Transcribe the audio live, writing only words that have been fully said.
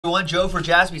Everyone, Joe for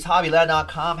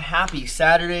JaspysHobbyLab.com. Happy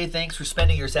Saturday. Thanks for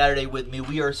spending your Saturday with me.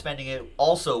 We are spending it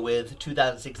also with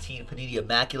 2016 Panini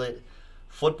Immaculate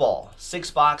Football.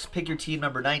 6-box, pick your team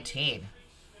number 19.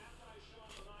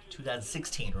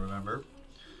 2016, remember.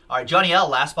 All right, Johnny L,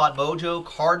 Last Spot Mojo,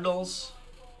 Cardinals.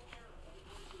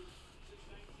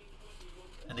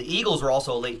 And the Eagles were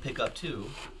also a late pickup,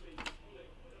 too.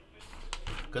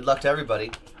 Good luck to everybody.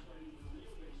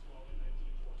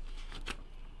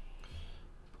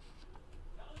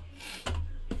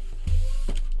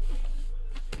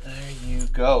 There you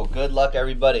go. Good luck,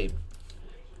 everybody.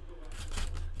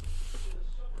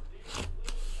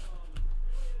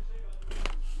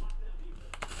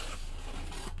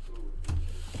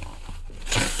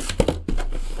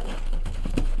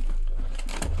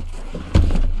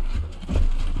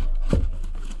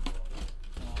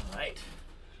 All right.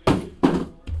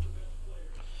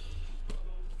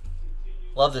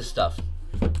 Love this stuff.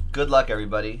 Good luck,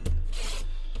 everybody.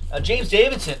 James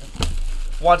Davidson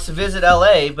wants to visit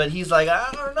LA, but he's like,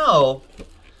 I don't know.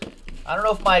 I don't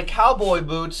know if my cowboy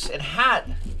boots and hat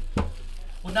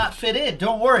would not fit in.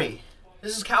 Don't worry.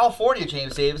 This is California,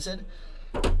 James Davidson.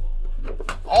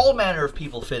 All manner of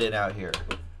people fit in out here.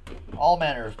 All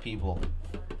manner of people.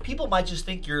 People might just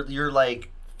think you're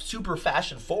like super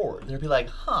fashion forward. They'll be like,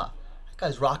 huh, that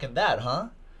guy's rocking that, huh?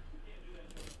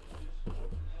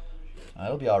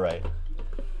 It'll be all right.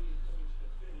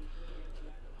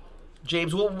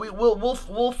 James,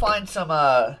 we'll find some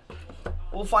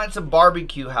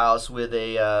barbecue house with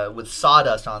a with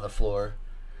sawdust on the floor.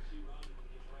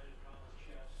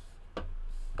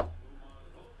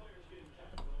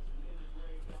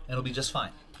 It'll be just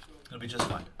fine. It'll be just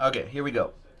fine. Okay, here we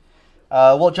go.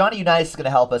 Well, Johnny Unitas is going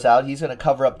to help us out. He's going to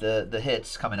cover up the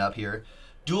hits coming up here.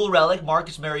 Dual relic,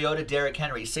 Marcus Mariota, Derrick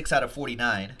Henry, 6 out of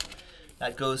 49.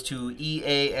 That goes to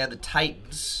EA and the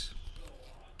Titans.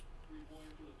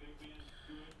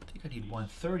 I need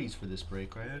 130s for this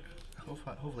break, right?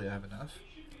 Hopefully I have enough.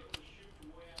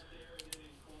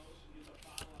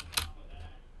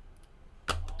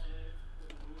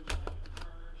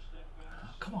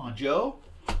 Come on, Joe.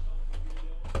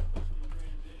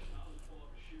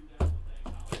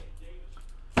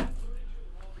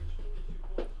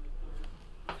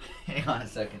 Hang on a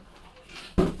second.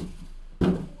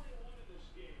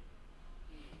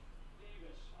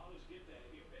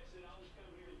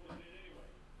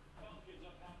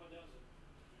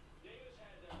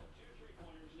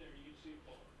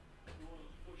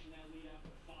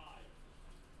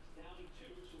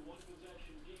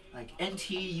 Like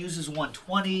NT uses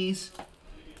 120s.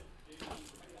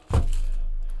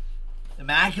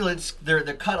 Immaculates, they're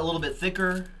cut a little bit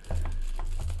thicker.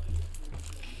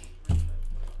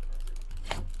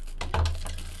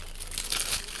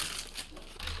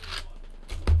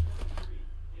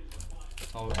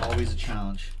 Always a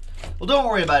challenge. Well, don't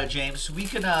worry about it, James. We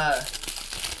can I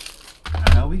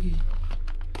don't know, we can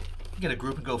get a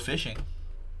group and go fishing.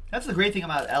 That's the great thing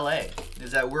about LA,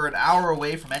 is that we're an hour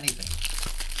away from anything.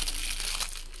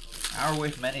 Hour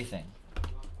away from anything.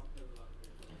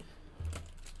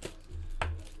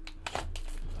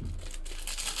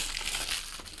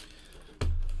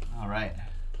 All right.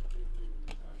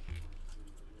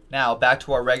 Now, back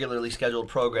to our regularly scheduled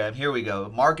program. Here we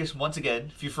go. Marcus, once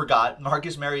again, if you forgot,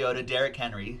 Marcus Mariota, Derrick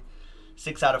Henry,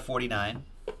 6 out of 49.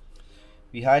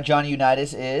 Behind Johnny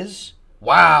Unitas is,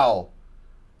 wow,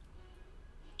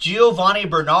 Giovanni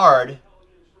Bernard,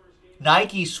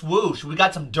 Nike swoosh. We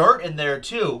got some dirt in there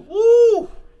too. Woo!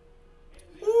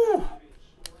 Woo!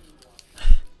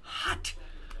 Hot.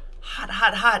 Hot,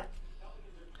 hot, hot.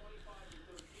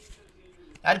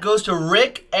 That goes to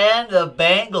Rick and the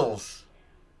Bengals.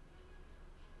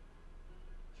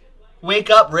 Wake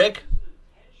up, Rick.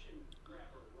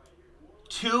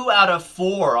 2 out of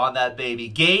 4 on that baby.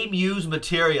 Game used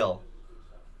material.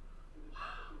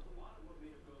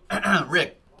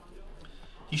 Rick.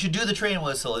 You should do the train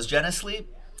whistle. Is Jen asleep?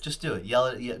 Just do it.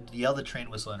 Yell the train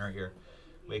whistle in her ear.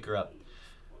 Wake her up.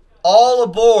 All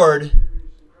aboard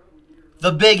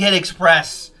the Big Hit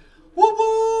Express. Woo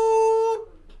woo!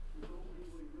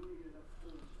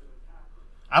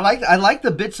 I like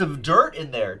the bits of dirt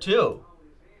in there too.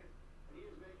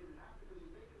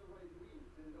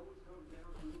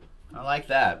 I like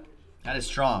that. That is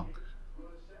strong.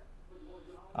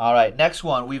 All right, next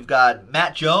one we've got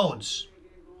Matt Jones.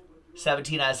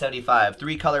 17 out of 75.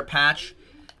 3-color patch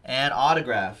and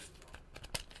autograph.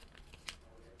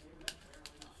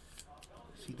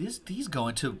 See, these go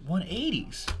into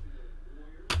 180s.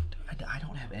 I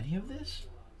don't have any of this?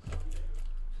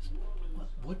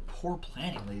 What poor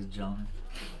planning, ladies and gentlemen.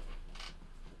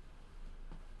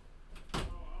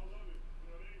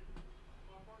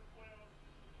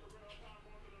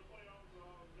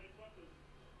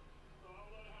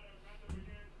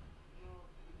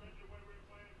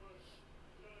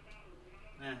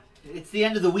 the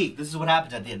end of the week. This is what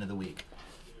happens at the end of the week.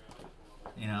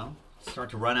 You know, start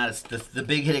to run out of the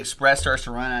Big Hit Express starts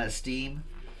to run out of steam.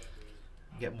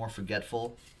 Get more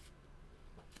forgetful.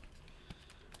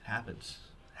 It happens.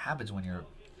 It happens when you're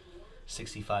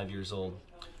 65 years old.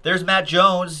 There's Matt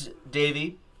Jones,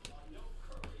 Davey.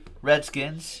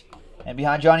 Redskins. And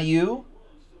behind Johnny U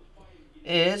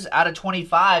is out of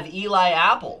 25, Eli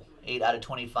Apple. 8 out of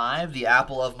 25, the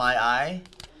apple of my eye.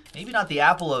 Maybe not the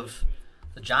apple of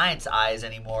the Giants' eyes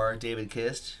anymore, David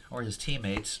Kist, or his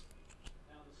teammates.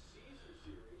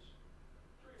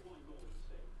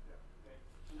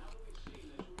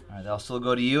 All right, that'll still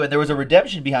go to you. And there was a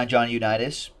redemption behind Johnny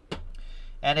Unitas.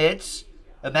 And it's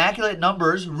Immaculate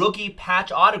Numbers, rookie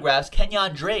patch autographs,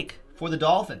 Kenyon Drake for the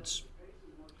Dolphins.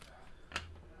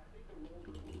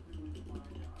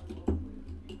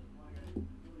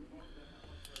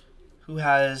 Who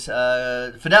has,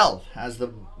 Fidel has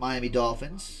the Miami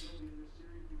Dolphins.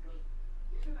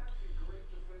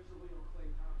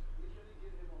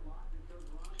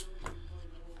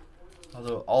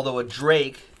 Although a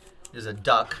Drake is a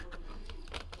duck.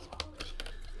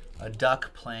 A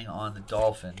duck playing on the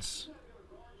Dolphins.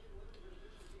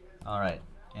 All right.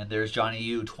 And there's Johnny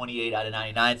U, 28 out of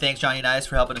 99. Thanks, Johnny Nice,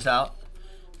 for helping us out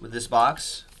with this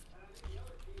box.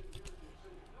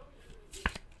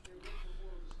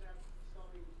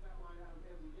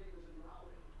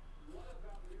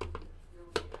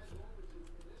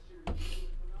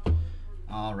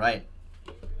 All right.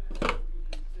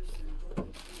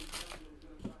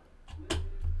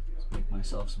 Let's make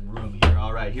myself some room here.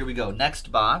 All right, here we go.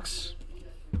 Next box.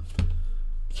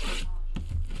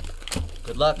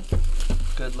 Good luck.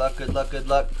 Good luck, good luck, good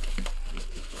luck.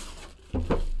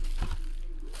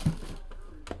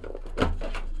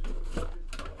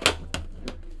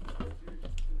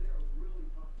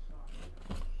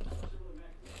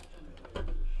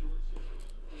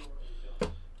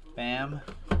 Bam.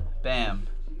 Bam.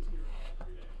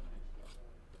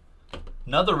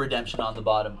 Another redemption on the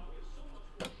bottom.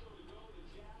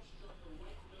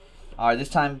 All right, this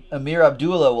time Amir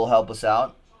Abdullah will help us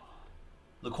out.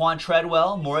 Laquan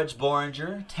Treadwell, Moritz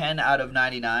Boringer, 10 out of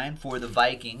 99 for the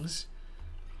Vikings.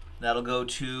 That'll go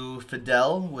to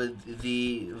Fidel with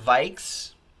the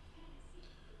Vikes.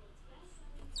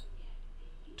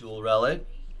 Dual relic.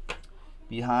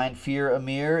 Behind Fear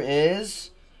Amir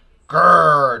is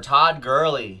Todd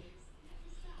Gurley.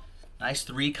 Nice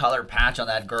 3-color patch on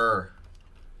that Gurr.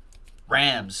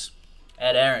 Rams.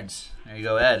 Ed Aarons. There you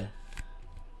go, Ed.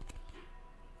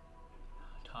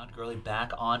 Todd Gurley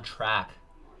back on track.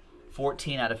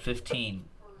 14 out of 15.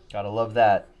 Gotta love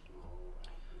that.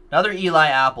 Another Eli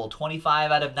Apple.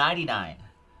 25 out of 99.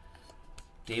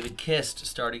 David Kist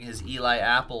starting his Eli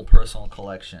Apple personal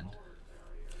collection.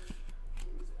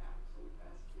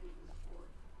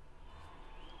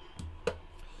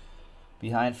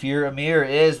 Behind Fear Amir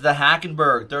is the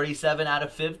Hackenberg, 37 out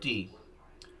of 50.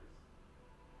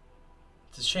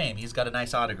 It's a shame. He's got a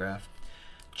nice autograph.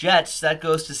 Jets, that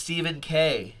goes to Stephen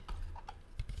K.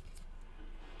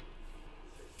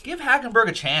 Give Hackenberg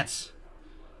a chance.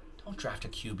 Don't draft a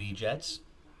QB, Jets.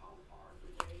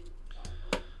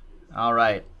 All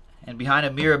right. And behind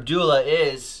Amir Abdullah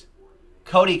is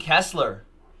Cody Kessler.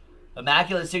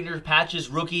 Immaculate Signature Patches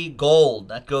Rookie Gold.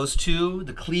 That goes to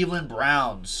the Cleveland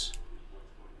Browns.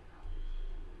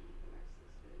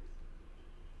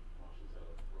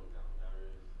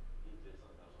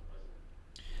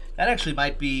 That actually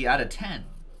might be out of 10.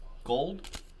 Gold?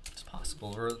 It's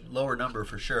possible. Or a lower number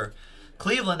for sure.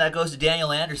 Cleveland, that goes to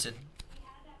Daniel Anderson.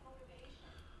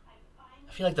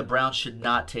 I feel like the Browns should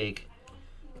not take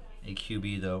a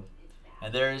QB, though.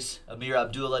 And there's Amir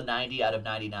Abdullah, 90 out of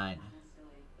 99.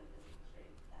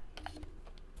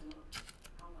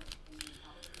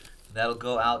 That'll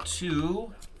go out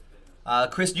to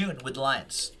Chris Newton with the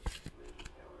Lions.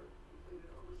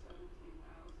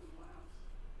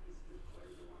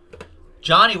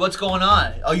 Johnny, what's going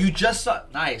on? Oh, you just saw...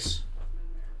 Nice.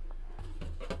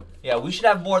 Yeah, we should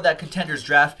have more of that Contenders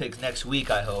draft picks next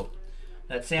week, I hope.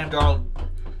 That Sam Darnold,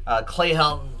 Clay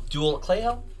Helton dual... Clay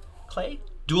Helton? Clay?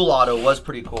 Dual auto was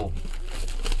pretty cool.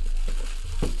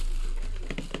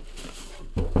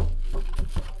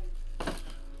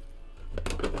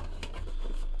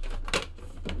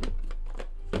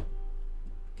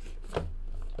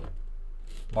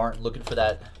 Martin looking for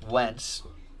that Wentz.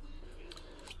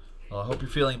 Well, I hope you're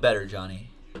feeling better,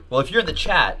 Johnny. Well, if you're in the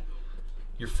chat,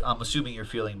 I'm assuming you're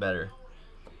feeling better.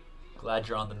 Glad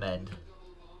you're on the mend.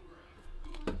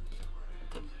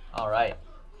 All right.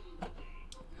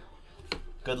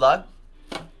 Good luck.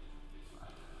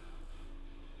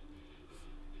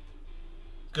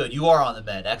 Good, you are on the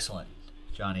mend. Excellent,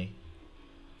 Johnny.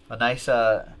 A nice,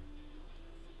 that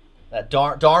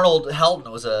Darnold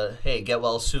Helton was a, hey, get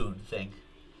well soon thing.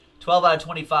 12 out of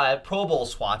 25. Pro Bowl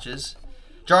swatches.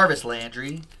 Jarvis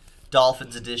Landry.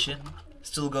 Dolphins edition.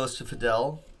 Still goes to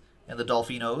Fidel and the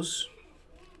Dolphinos.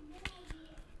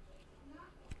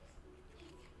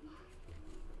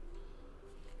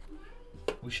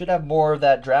 We should have more of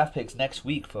that draft picks next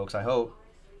week, folks, I hope.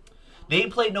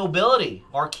 Nameplate Nobility.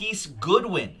 Marquise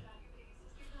Goodwin.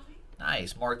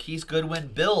 Nice. Marquise Goodwin.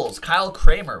 Bills. Kyle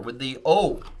Kramer with the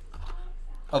O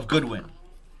of Goodwin.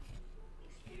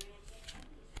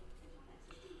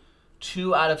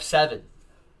 2 out of 7.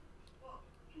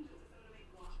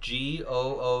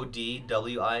 Goodwin.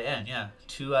 Yeah,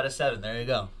 2 out of 7. There you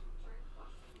go.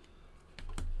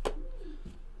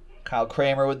 Kyle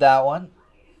Kramer with that one.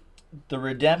 The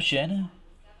redemption.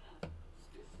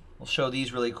 We'll show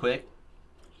these really quick.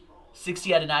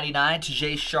 60 out of 99.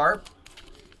 Tajay Sharp.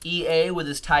 EA with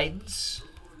his Titans.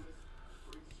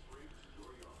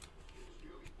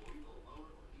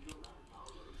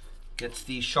 Gets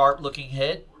the sharp-looking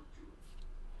hit.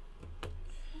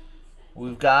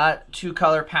 We've got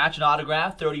 2-color patch and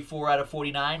autograph, 34 out of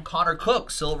 49. Connor Cook,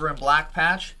 silver and black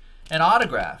patch and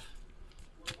autograph.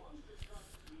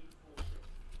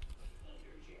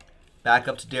 Back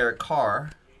up to Derek Carr.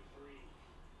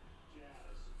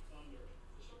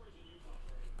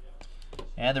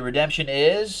 And the redemption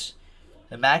is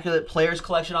Immaculate Players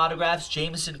Collection autographs,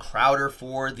 Jamison Crowder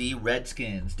for the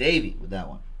Redskins. Davey with that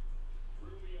one.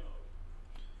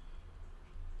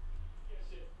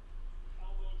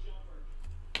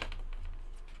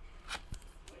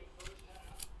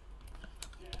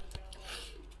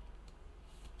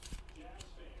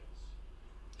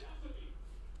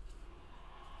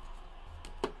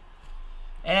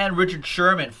 And Richard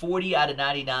Sherman, 40 out of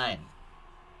 99.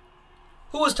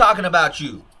 Who was talking about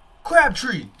you?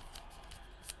 Crabtree.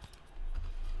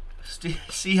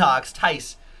 Seahawks,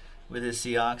 Tice with his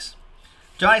Seahawks.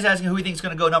 Johnny's asking who he thinks is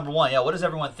going to go number 1. Yeah, what does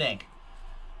everyone think?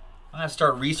 I'm going to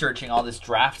start researching all this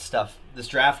draft stuff, this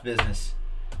draft business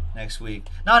next week.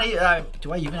 Do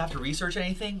I even have to research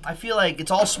anything? I feel like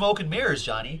it's all smoke and mirrors,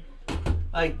 Johnny.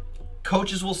 Like,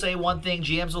 coaches will say one thing,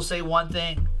 GMs will say one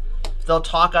thing. They'll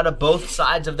talk out of both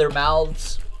sides of their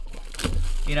mouths.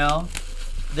 You know?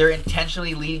 They're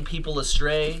intentionally leading people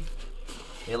astray.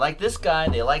 They like this guy.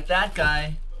 They like that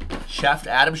guy.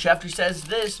 Adam Schefter says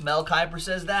this. Mel Kiper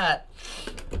says that.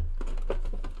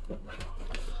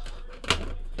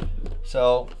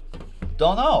 So,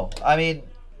 don't know. I mean,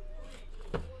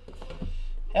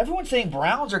 everyone's saying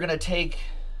Browns are going to take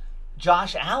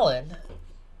Josh Allen,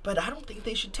 but I don't think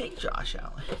they should take Josh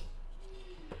Allen.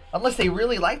 Unless they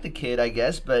really like the kid, I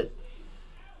guess, but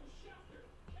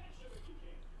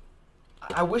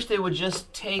I wish they would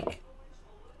just take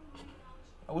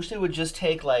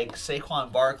like Saquon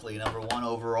Barkley, number 1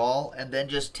 overall, and then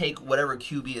just take whatever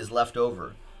QB is left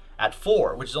over at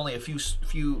 4, which is only a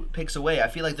few picks away. I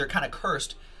feel like they're kind of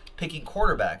cursed picking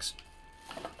quarterbacks.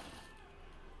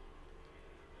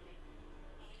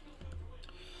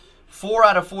 Four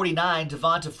out of 49,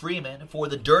 Devonta Freeman for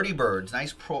the Dirty Birds.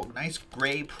 Nice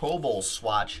gray Pro Bowl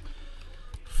swatch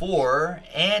for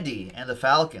Andy and the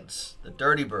Falcons, the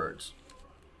Dirty Birds.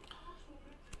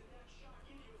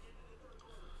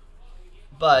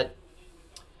 But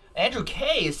Andrew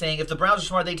K is saying if the Browns are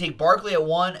smart, they take Barkley at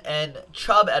 1 and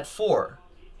Chubb at 4.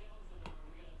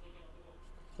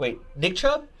 Wait, Nick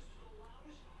Chubb?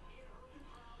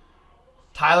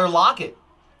 Tyler Lockett.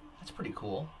 That's pretty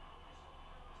cool.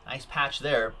 Nice patch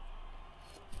there.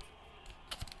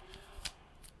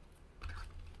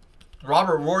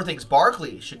 Robert Rohr thinks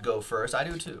Barkley should go first. I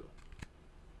do too.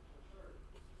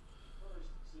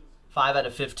 5 out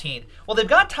of 15. Well, they've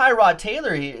got Tyrod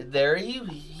Taylor there.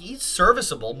 He's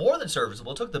serviceable, more than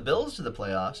serviceable. Took the Bills to the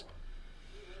playoffs.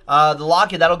 The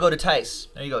Lockett, that'll go to Tice.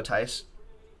 There you go, Tice.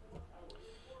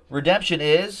 Redemption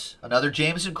is another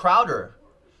Jamison Crowder.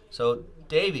 So,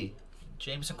 Davey,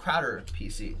 Jamison Crowder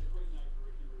PC.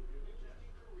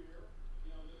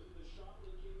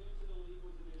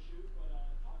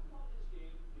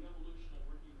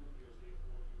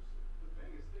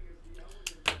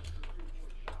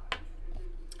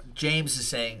 James is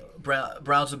saying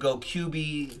Browns will go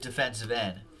QB defensive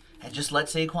end and just let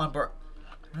Saquon All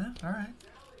right.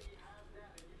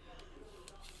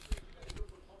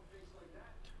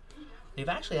 They've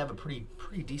actually have a pretty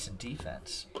decent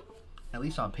defense. At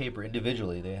least on paper,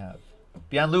 individually they have.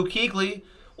 Beyond Luke Kuechly.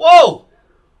 Whoa!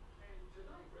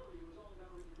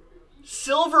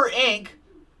 Silver ink,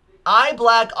 eye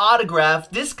black autograph.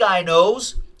 This guy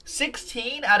knows.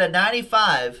 16 out of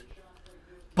 95.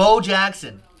 Bo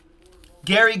Jackson.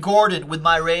 Gary Gordon with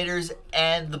my Raiders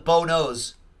and the Bo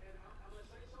Nose.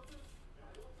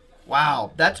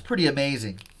 Wow, that's pretty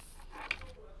amazing.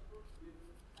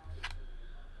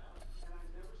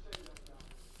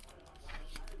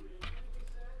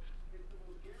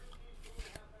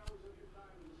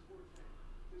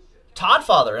 Todd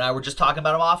Father and I were just talking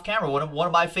about him off camera. One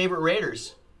of my favorite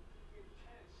Raiders.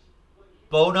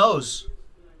 Bo knows.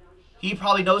 He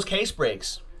probably knows case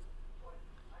breaks.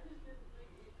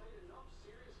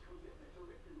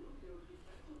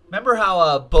 Remember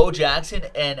how Bo Jackson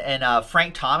and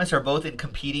Frank Thomas are both in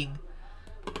competing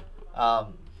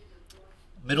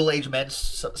middle-aged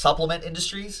men's supplement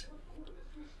industries?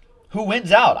 Who wins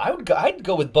out? I'd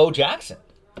go with Bo Jackson.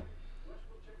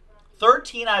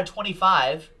 13 out of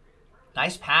 25.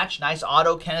 Nice patch, nice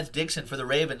auto. Kenneth Dixon for the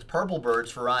Ravens. Purple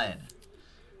Birds for Ryan.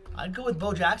 I'd go with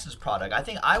Bo Jackson's product. I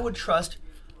think I would trust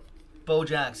Bo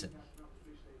Jackson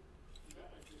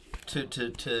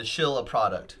to shill a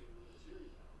product.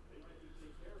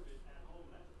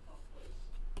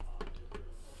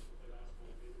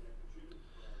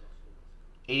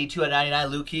 $82 out of 99,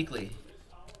 Luke Kuechly.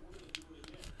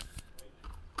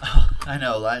 I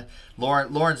know,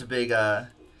 Lauren's a big,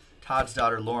 Todd's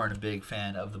daughter Lauren, a big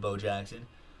fan of the Bo Jackson.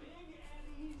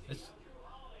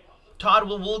 Todd,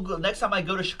 we'll go, next time I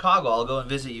go to Chicago, I'll go and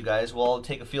visit you guys. We'll all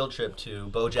take a field trip to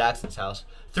Bo Jackson's house,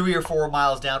 3 or 4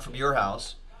 miles down from your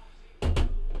house, and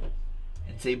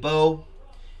say, Bo,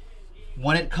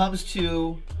 when it comes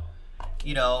to,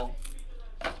 you know,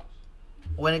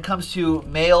 when it comes to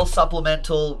male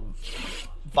supplemental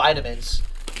vitamins,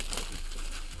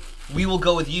 we will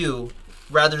go with you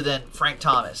rather than Frank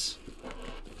Thomas.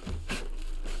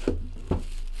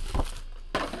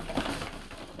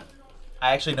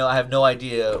 I have no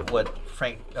idea what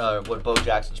Bo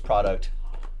Jackson's product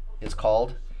is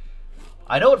called.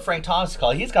 I know what Frank Thomas is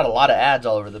called. He's got a lot of ads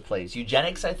all over the place.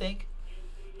 Eugenics, I think.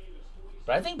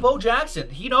 But I think Bo Jackson,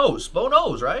 he knows. Bo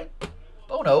knows, right?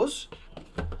 Bo knows.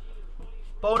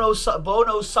 Bo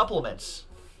knows supplements.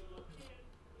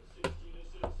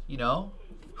 You know?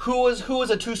 Who was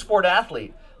a two-sport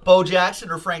athlete? Bo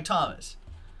Jackson or Frank Thomas?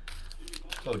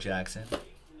 Bo Jackson.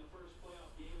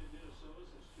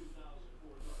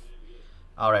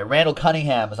 All right, Randall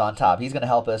Cunningham is on top. He's going to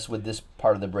help us with this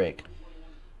part of the break.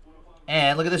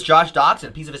 And look at this Josh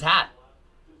Doxson, piece of his hat.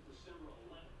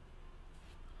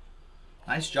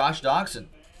 Nice Josh Doxson.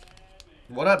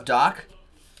 What up, Doc?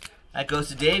 That goes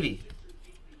to Davey.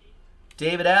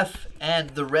 David F.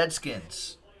 and the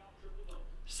Redskins.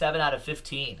 7 out of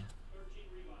 15.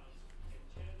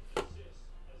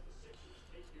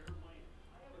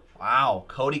 Wow,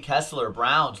 Cody Kessler,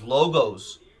 Browns,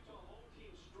 logos.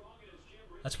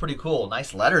 That's pretty cool.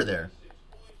 Nice letter there.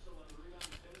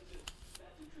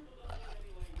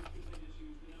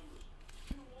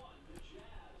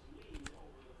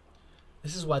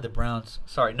 This is why the Browns...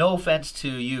 Sorry, no offense to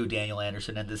you, Daniel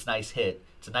Anderson, and this nice hit.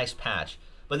 It's a nice patch.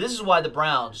 But this is why the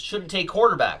Browns shouldn't take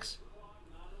quarterbacks.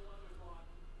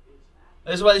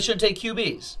 This is why they shouldn't take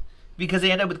QBs. Because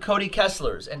they end up with Cody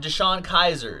Kesslers and Deshaun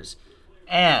Kaisers.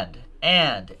 And.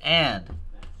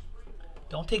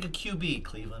 Don't take a QB,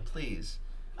 Cleveland, please.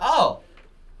 Oh,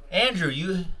 Andrew,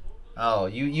 you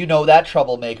know that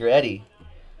troublemaker, Eddie.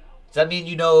 Does that mean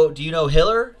do you know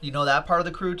Hiller? You know that part of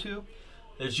the crew too?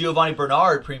 There's Giovanni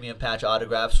Bernard premium patch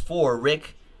autographs for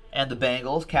Rick and the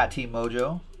Bengals, Cat Team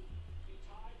Mojo.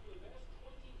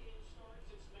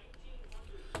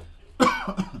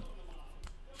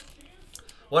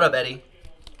 What up, Eddie?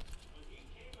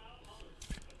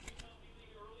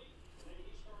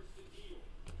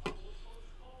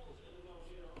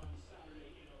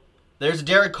 There's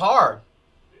Derek Carr.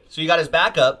 So you got his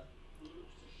backup.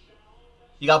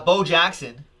 You got Bo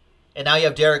Jackson. And now you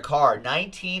have Derek Carr.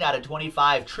 19 out of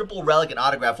 25. Triple relic and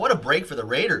autograph. What a break for the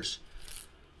Raiders.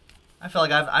 I feel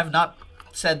like I've not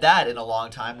said that in a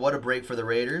long time. What a break for the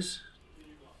Raiders.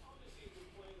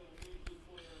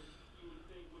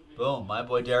 Boom. My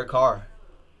boy Derek Carr.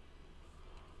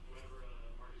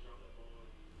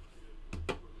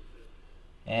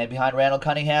 And behind Randall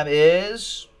Cunningham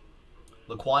is...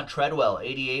 Laquan Treadwell,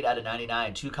 88 out of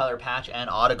 99. 2-color patch and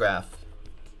autograph.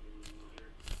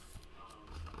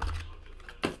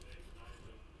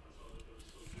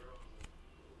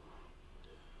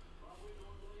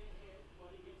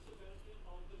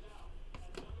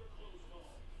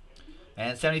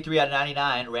 And 73 out of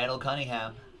 99, Randall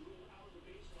Cunningham.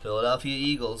 Philadelphia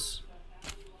Eagles.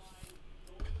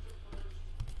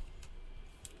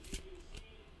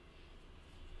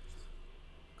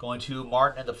 Going to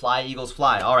Martin and the Fly Eagles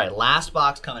Fly. All right, last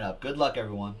box coming up. Good luck,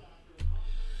 everyone.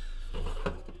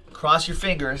 Cross your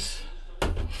fingers.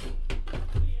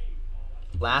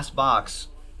 Last box.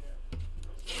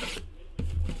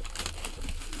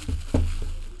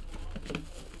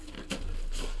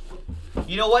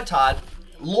 You know what, Todd?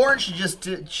 Lauren should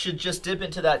just dip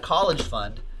into that college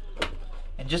fund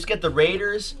and just get the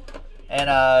Raiders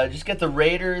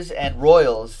and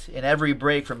Royals in every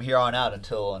break from here on out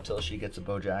until she gets a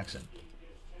Bo Jackson.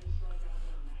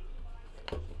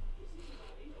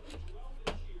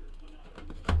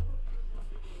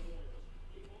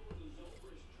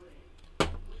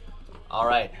 All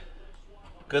right.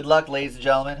 Good luck, ladies and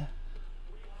gentlemen.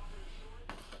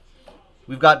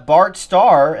 We've got Bart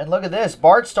Starr, and look at this.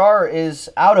 Bart Starr is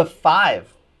out of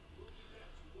 5.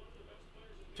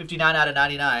 59 out of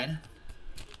 99.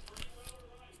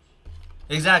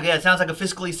 Exactly. Yeah, it sounds like a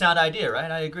fiscally sound idea,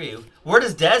 right? I agree. Where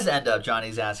does Dez end up,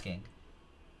 Johnny's asking?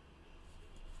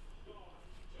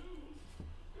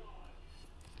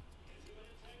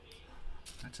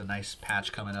 That's a nice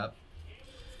patch coming up.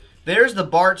 There's the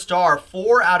Bart Starr,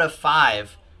 4 out of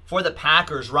 5 for the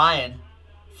Packers. Ryan,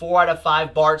 4 out of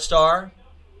 5 Bart Starr.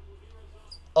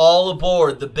 All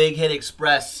aboard the Big Hit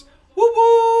Express. Whoop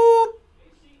whoop!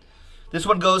 This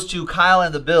one goes to Kyle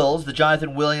and the Bills, the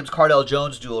Jonathan Williams, Cardell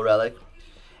Jones dual relic.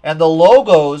 And the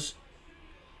logos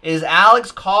is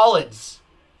Alex Collins.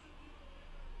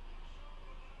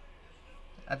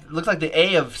 It looks like the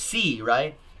A of C,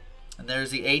 right? And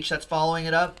there's the H that's following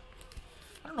it up.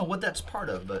 I don't know what that's part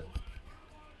of, but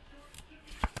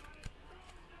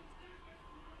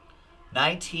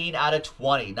 19 out of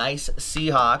 20. Nice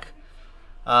Seahawk.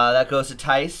 That goes to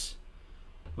Tice.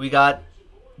 We got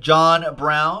John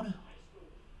Brown.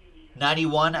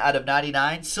 91 out of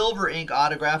 99. Silver ink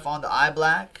autograph on the eye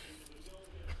black.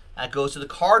 That goes to the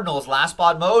Cardinals. Last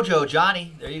spot mojo.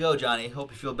 Johnny. There you go, Johnny.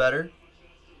 Hope you feel better.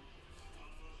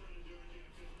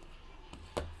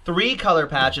 3-color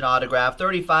patch and autograph.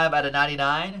 35 out of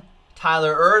 99.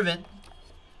 Tyler Ervin.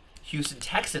 Houston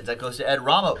Texans. That goes to Ed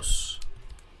Ramos.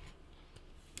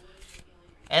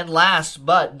 And last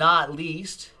but not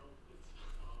least,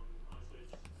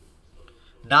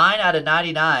 9 out of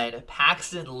 99.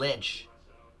 Paxton Lynch.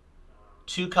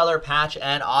 2-color patch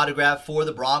and autograph for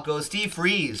the Broncos. Steve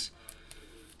Freeze.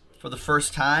 For the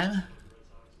first time.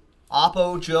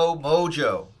 Oppo Joe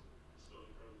Mojo.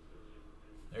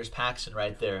 There's Paxton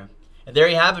right there. And there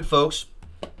you have it, folks.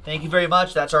 Thank you very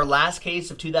much. That's our last case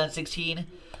of 2016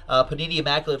 Panini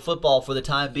Immaculate Football for the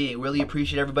time being. Really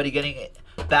appreciate everybody getting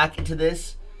back into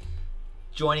this.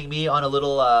 Joining me on a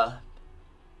little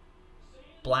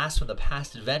blast from the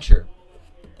past adventure.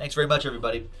 Thanks very much,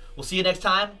 everybody. We'll see you next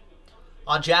time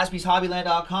on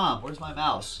JaspysHobbyland.com. Where's my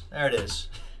mouse? There it is.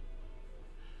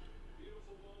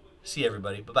 See you,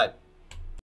 everybody. Bye-bye.